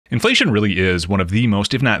Inflation really is one of the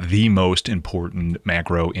most, if not the most important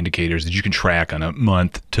macro indicators that you can track on a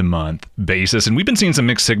month-to-month basis. And we've been seeing some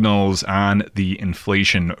mixed signals on the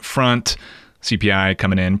inflation front. CPI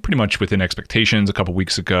coming in pretty much within expectations a couple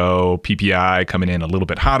weeks ago. PPI coming in a little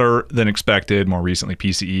bit hotter than expected. More recently,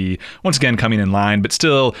 PCE once again coming in line, but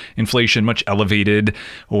still inflation much elevated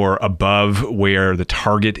or above where the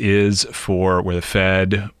target is for where the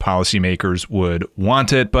Fed policymakers would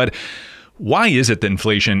want it. But why is it that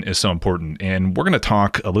inflation is so important? And we're going to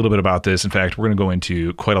talk a little bit about this. In fact, we're going to go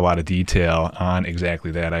into quite a lot of detail on exactly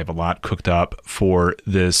that. I have a lot cooked up for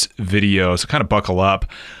this video, so kind of buckle up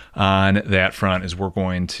on that front as we're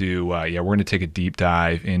going to take a deep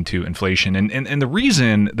dive into inflation. And the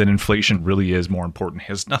reason that inflation really is more important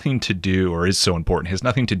has nothing to do, or is so important, has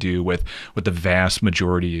nothing to do with what the vast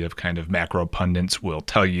majority of kind of macro pundits will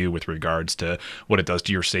tell you with regards to what it does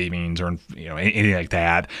to your savings or anything like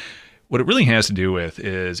that. What it really has to do with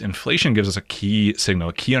is inflation gives us a key signal,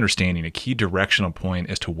 a key understanding, a key directional point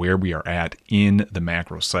as to where we are at in the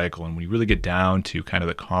macro cycle. And when you really get down to kind of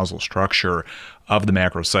the causal structure of the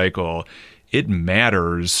macro cycle, it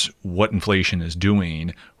matters what inflation is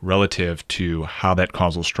doing relative to how that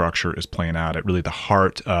causal structure is playing out at really the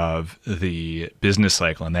heart of the business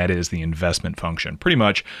cycle, and that is the investment function. Pretty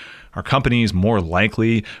much, are companies more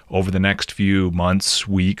likely over the next few months,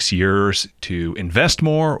 weeks, years to invest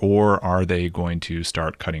more, or are they going to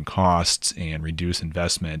start cutting costs and reduce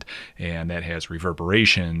investment? And that has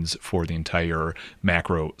reverberations for the entire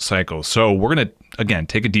macro cycle. So we're going to, again,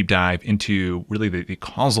 take a deep dive into really the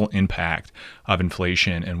causal impact of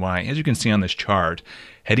inflation and why, as you can see on this chart,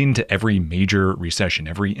 heading to every major recession,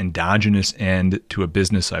 every endogenous end to a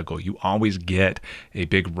business cycle, you always get a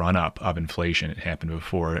big run-up of inflation. It happened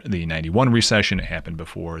before the 91 recession. It happened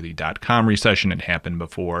before the dot-com recession. It happened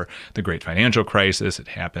before the Great Financial Crisis. It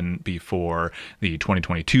happened before the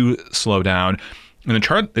 2022 slowdown. And the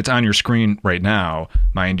chart that's on your screen right now,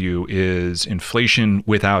 mind you, is inflation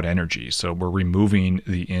without energy. So we're removing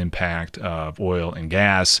the impact of oil and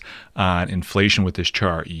gas on inflation with this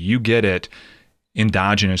chart. You get it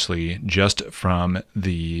endogenously just from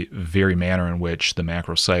the very manner in which the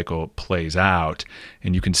macro cycle plays out.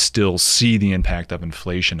 And you can still see the impact of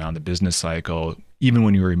inflation on the business cycle even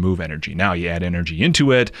when you remove energy. Now you add energy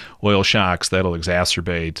into it, oil shocks, that'll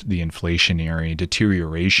exacerbate the inflationary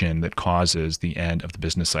deterioration that causes the end of the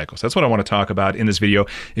business cycle. So that's what I want to talk about in this video.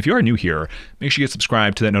 If you are new here, make sure you get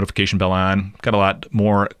subscribed to that notification bell on. Got a lot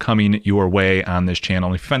more coming your way on this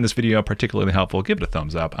channel. If you find this video particularly helpful, give it a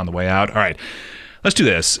thumbs up on the way out. All right, let's do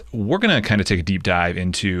this. We're going to kind of take a deep dive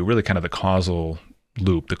into really kind of the causal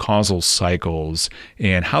loop, the causal cycles,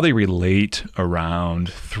 and how they relate around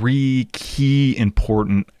three key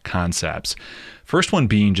important concepts. First one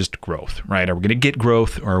being just growth, right? Are we going to get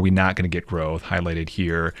growth or are we not going to get growth? Highlighted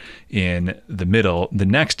here in the middle. The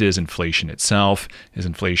next is inflation itself. Is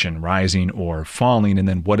inflation rising or falling? And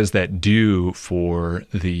then what does that do for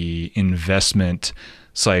the investment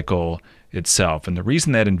cycle itself? And the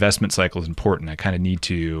reason that investment cycle is important, I kind of need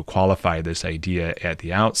to qualify this idea at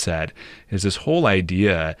the outset, is this whole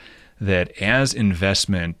idea that as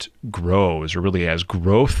investment grows, or really as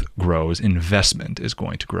growth grows, investment is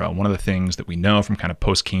going to grow. One of the things that we know from kind of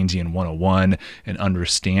post-Keynesian 101 and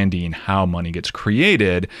understanding how money gets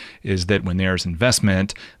created is that when there's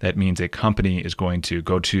investment, that means a company is going to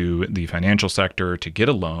go to the financial sector to get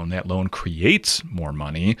a loan. That loan creates more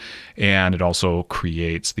money, and it also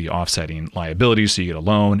creates the offsetting liabilities. So you get a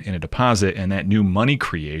loan and a deposit, and that new money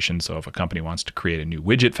creation. So if a company wants to create a new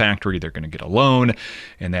widget factory, they're going to get a loan,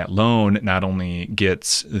 and that loan not only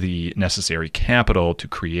gets the necessary capital to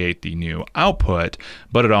create the new output,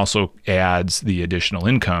 but it also adds the additional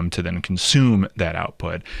income to then consume that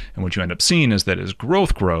output. And what you end up seeing is that as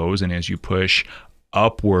growth grows and as you push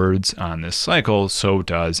upwards on this cycle, so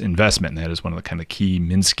does investment. And that is one of the kind of key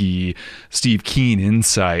Minsky, Steve Keen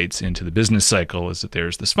insights into the business cycle, is that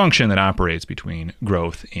there's this function that operates between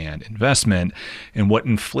growth and investment. And what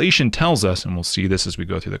inflation tells us, and we'll see this as we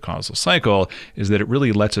go through the causal cycle, is that it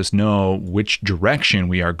really lets us know which direction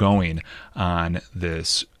we are going on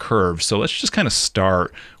this curve. So let's just kind of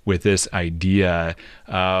start with this idea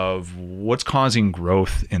of what's causing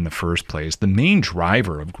growth in the first place. The main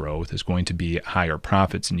driver of growth is going to be higher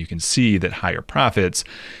profits. And you can see that higher profits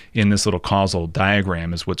in this little causal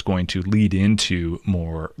diagram is what's going to lead into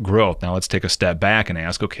more growth. Now let's take a step back and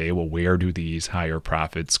ask, okay, well, where do these higher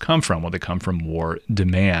profits come from? Well, they come from more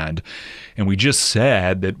demand. And we just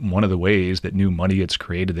said that one of the ways that new money gets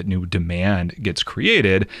created, that new demand gets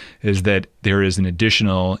created, is that there is an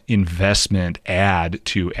additional investment add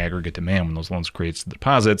to aggregate demand. When those loans create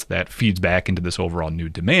deposits, that feeds back into this overall new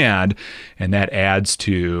demand, and that adds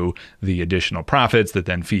to the additional profits that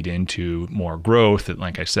then feed into more growth that,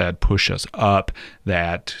 like I said, push us up.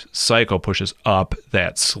 That cycle pushes up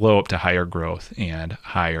that slope to higher growth and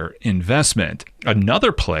higher investment.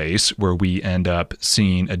 Another place where we end up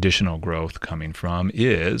seeing additional growth coming from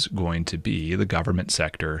is going to be the government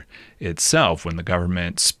sector itself. When the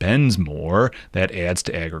government spends more, that adds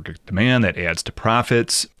to aggregate demand, that adds to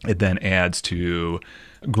profits, it then adds to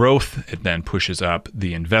growth, it then pushes up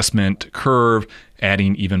the investment curve,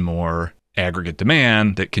 adding even more aggregate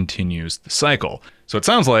demand that continues the cycle. So it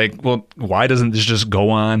sounds like, well, why doesn't this just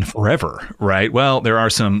go on forever, right? Well, there are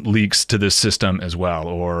some leaks to this system as well,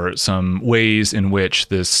 or some ways in which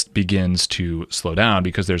this begins to slow down,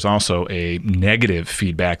 because there's also a negative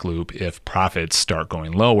feedback loop if profits start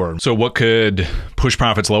going lower. So what could push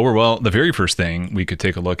profits lower? Well, the very first thing we could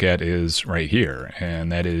take a look at is right here, and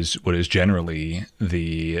that is what is generally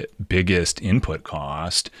the biggest input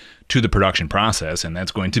cost to the production process, and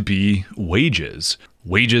that's going to be wages.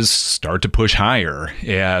 Wages start to push higher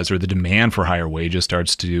or the demand for higher wages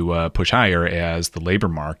starts to push higher as the labor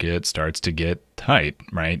market starts to get tight,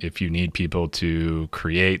 right? If you need people to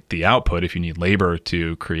create the output, if you need labor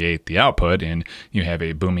to create the output, and you have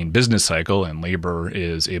a booming business cycle and labor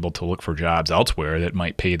is able to look for jobs elsewhere that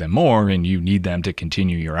might pay them more, and you need them to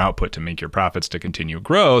continue your output to make your profits to continue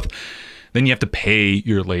growth, then you have to pay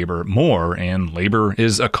your labor more, and labor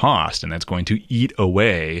is a cost, and that's going to eat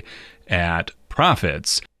away at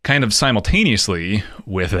profits. Kind of simultaneously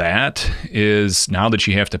with that is, now that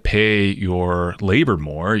you have to pay your labor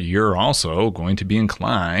more, you're also going to be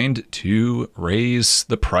inclined to raise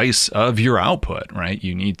the price of your output, right?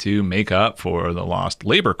 You need to make up for the lost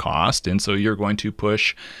labor cost, and so you're going to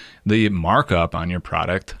push the markup on your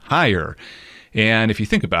product higher. And if you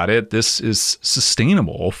think about it, this is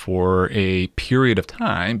sustainable for a period of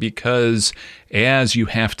time, because as you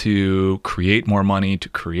have to create more money to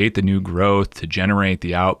create the new growth, to generate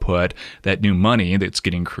the output, that new money that's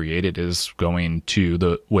getting created is going to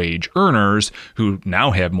the wage earners, who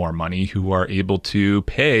now have more money, who are able to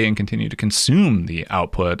pay and continue to consume the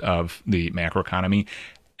output of the macroeconomy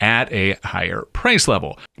at a higher price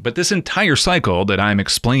level. But this entire cycle that I'm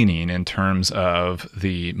explaining in terms of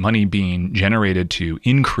the money being generated to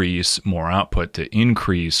increase more output, to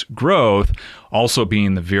increase growth, also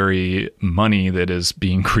being the very money that is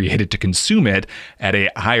being created to consume it at a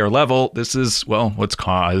higher level, this is, well, what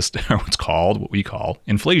we call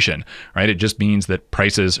inflation, right? It just means that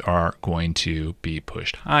prices are going to be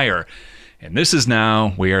pushed higher. And this is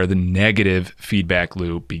now where the negative feedback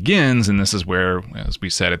loop begins. And this is where, as we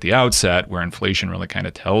said at the outset, where inflation really kind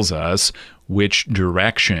of tells us which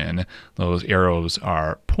direction those arrows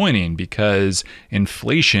are pointing, because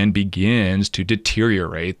inflation begins to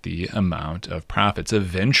deteriorate the amount of profits.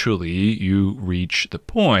 Eventually, you reach the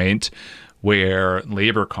point where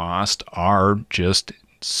labor costs are just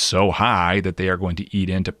so high that they are going to eat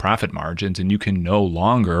into profit margins, and you can no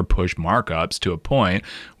longer push markups to a point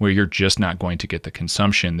where you're just not going to get the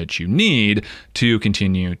consumption that you need to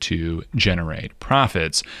continue to generate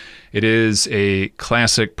profits. It is a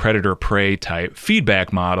classic predator-prey type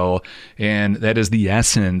feedback model, and that is the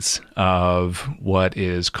essence of what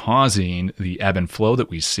is causing the ebb and flow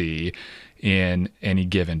that we see in any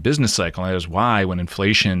given business cycle. And that is why when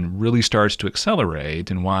inflation really starts to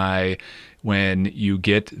accelerate, and why when you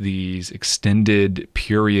get these extended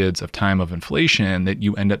periods of time of inflation, that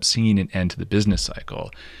you end up seeing an end to the business cycle.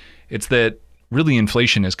 It's that really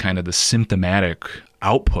inflation is kind of the symptomatic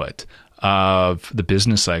output of the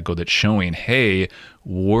business cycle that's showing, hey,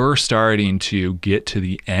 we're starting to get to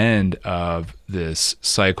the end of this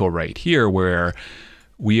cycle right here, where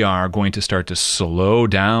we are going to start to slow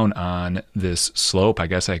down on this slope. I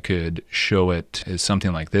guess I could show it as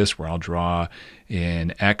something like this, where I'll draw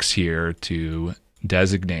in X here to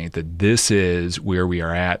designate that this is where we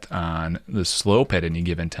are at on the slope at any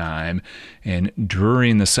given time. And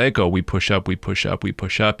during the cycle, we push up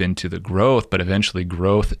into the growth, but eventually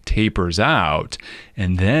growth tapers out.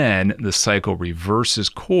 And then the cycle reverses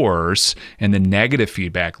course, and the negative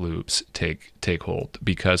feedback loops take hold,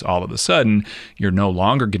 because all of a sudden you're no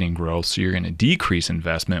longer getting growth. So you're going to decrease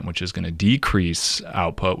investment, which is going to decrease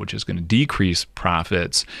output, which is going to decrease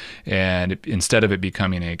profits. And instead of it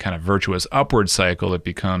becoming a kind of virtuous upward cycle, it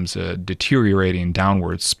becomes a deteriorating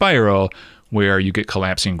downward spiral, where you get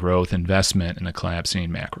collapsing growth, investment, and a collapsing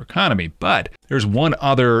macroeconomy. But there's one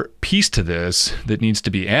other piece to this that needs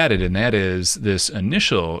to be added, and that is this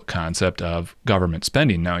initial concept of government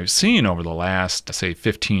spending. Now, we've seen over the last, say,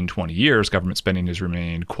 15, 20 years, government spending has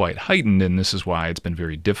remained quite heightened, and this is why it's been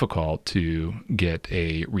very difficult to get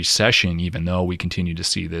a recession, even though we continue to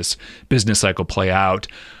see this business cycle play out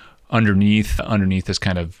underneath this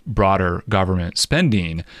kind of broader government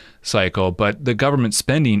spending cycle. But the government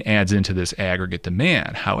spending adds into this aggregate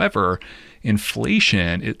demand. However,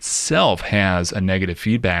 inflation itself has a negative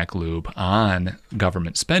feedback loop on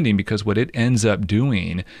government spending, because what it ends up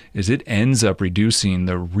doing is it ends up reducing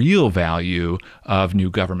the real value of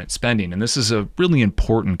new government spending. And this is a really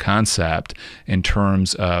important concept in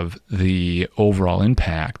terms of the overall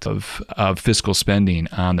impact of fiscal spending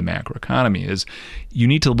on the macroeconomy. Is you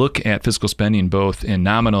need to look at fiscal spending both in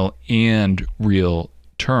nominal and real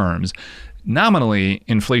terms. Nominally,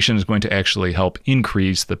 inflation is going to actually help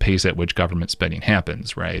increase the pace at which government spending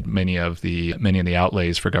happens, right? Many of the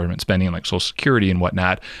outlays for government spending, like Social Security and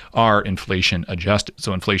whatnot, are inflation adjusted.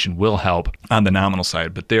 So inflation will help on the nominal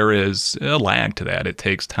side, but there is a lag to that. It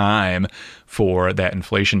takes time for that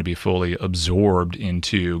inflation to be fully absorbed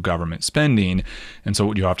into government spending. And so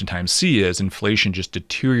what you oftentimes see is inflation just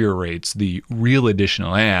deteriorates the real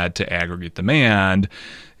additional add to aggregate demand.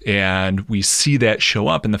 And we see that show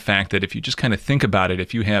up in the fact that if you just kind of think about it,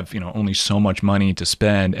 if you have only so much money to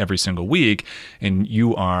spend every single week, and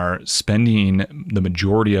you are spending the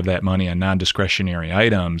majority of that money on non-discretionary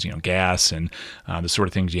items, gas and the sort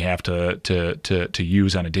of things you have to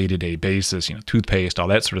use on a day-to-day basis, toothpaste, all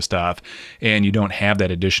that sort of stuff, and you don't have that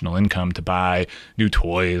additional income to buy new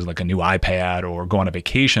toys like a new iPad or go on a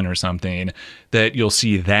vacation or something, that you'll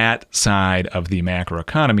see that side of the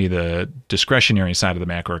macroeconomy, the discretionary side of the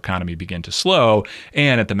macroeconomy, begin to slow.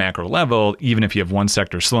 And at the macro level, even if you have one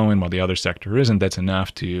sector slowing while the other sector isn't, that's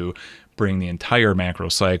enough to bring the entire macro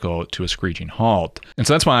cycle to a screeching halt. And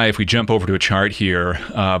so that's why if we jump over to a chart here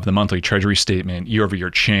of the monthly treasury statement, year-over-year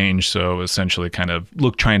change, so essentially kind of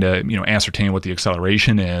trying to ascertain what the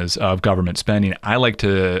acceleration is of government spending, I like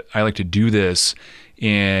to do this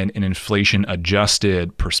in an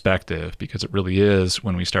inflation-adjusted perspective, because it really is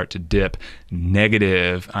when we start to dip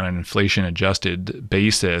negative on an inflation-adjusted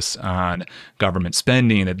basis on government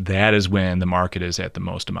spending, that is when the market is at the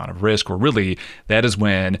most amount of risk, or really that is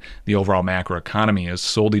when the overall macroeconomy is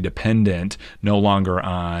solely dependent no longer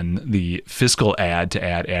on the fiscal add to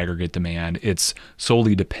add aggregate demand. It's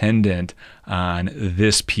solely dependent on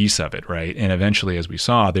this piece of it, right? And eventually, as we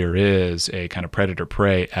saw, there is a kind of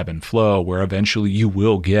predator-prey ebb and flow where eventually you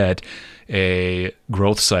will get a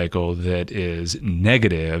growth cycle that is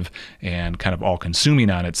negative and kind of all-consuming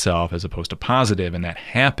on itself as opposed to positive, and that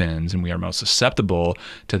happens, and we are most susceptible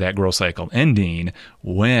to that growth cycle ending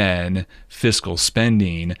when fiscal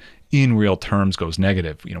spending in real terms goes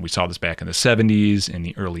negative. We saw this back in the 70s, in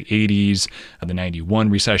the early 80s, the 91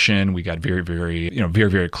 recession. We got very,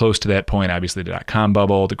 very close to that point. Obviously, the dot-com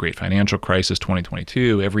bubble, the great financial crisis,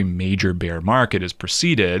 2022. Every major bear market is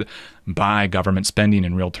preceded by government spending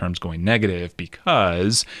in real terms going negative,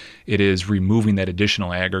 because it is removing that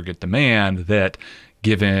additional aggregate demand that,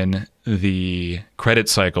 given the credit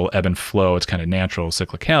cycle ebb and flow, it's kind of natural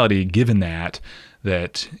cyclicality, given that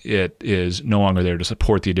it is no longer there to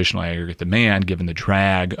support the additional aggregate demand, given the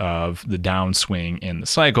drag of the downswing in the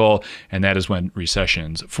cycle, and that is when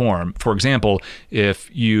recessions form. For example, if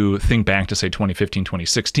you think back to, say, 2015,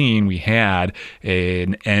 2016, we had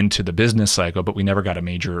an end to the business cycle, but we never got a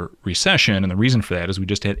major recession, and the reason for that is we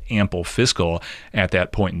just had ample fiscal at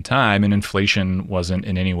that point in time, and inflation wasn't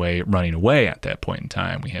in any way running away at that point in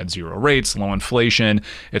time. We had zero rates, low inflation.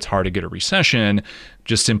 It's hard to get a recession,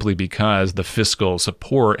 just simply because the fiscal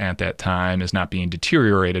support at that time is not being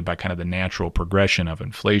deteriorated by kind of the natural progression of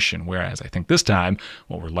inflation. Whereas I think this time,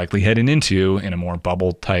 what we're likely heading into in a more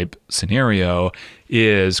bubble type scenario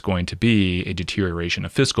is going to be a deterioration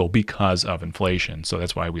of fiscal because of inflation. So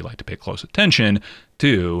that's why we like to pay close attention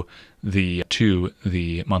to the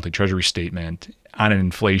monthly treasury statement on an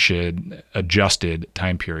inflation adjusted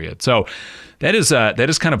time period. So that is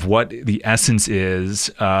kind of what the essence is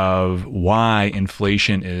of why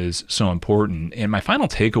inflation is so important. And my final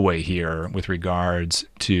takeaway here with regards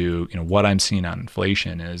to what I'm seeing on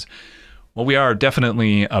inflation is, well, we are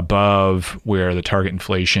definitely above where the target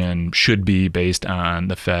inflation should be based on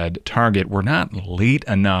the Fed target. We're not late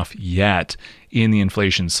enough yet in the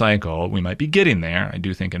inflation cycle. We might be getting there. I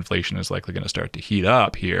do think inflation is likely going to start to heat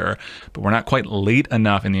up here, but we're not quite late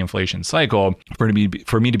enough in the inflation cycle for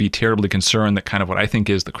me to be terribly concerned that kind of what I think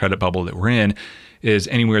is the credit bubble that we're in is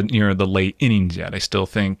anywhere near the late innings yet. I still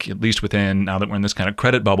think, at least within, now that we're in this kind of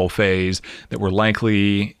credit bubble phase, that we're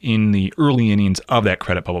likely in the early innings of that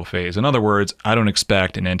credit bubble phase. In other words, I don't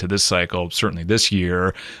expect an end to this cycle, certainly this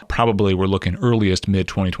year. Probably we're looking earliest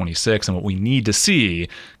mid-2026. And what we need to see,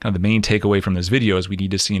 kind of the main takeaway from this video, is we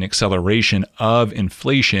need to see an acceleration of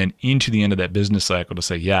inflation into the end of that business cycle to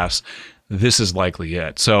say, yes, this is likely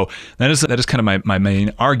it. So that is kind of my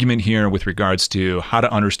main argument here with regards to how to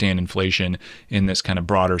understand inflation in this kind of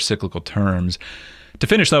broader cyclical terms. To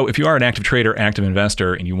finish though, if you are an active trader, active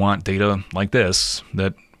investor, and you want data like this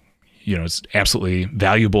that it's absolutely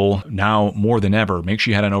valuable now more than ever, make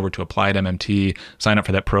sure you head on over to Applied MMT, sign up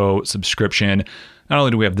for that pro subscription. Not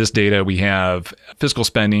only do we have this data, we have fiscal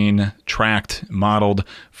spending tracked, modeled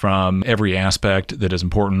from every aspect that is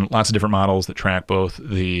important. Lots of different models that track both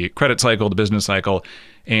the credit cycle, the business cycle,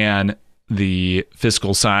 and the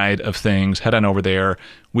fiscal side of things. Head on over there.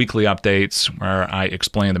 Weekly updates where I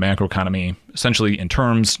explain the macroeconomy essentially in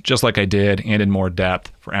terms just like I did and in more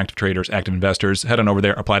depth for active traders, active investors. Head on over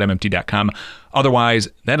there, appliedmmt.com. Otherwise,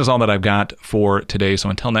 that is all that I've got for today. So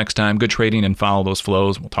until next time, good trading and follow those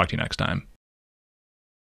flows. We'll talk to you next time.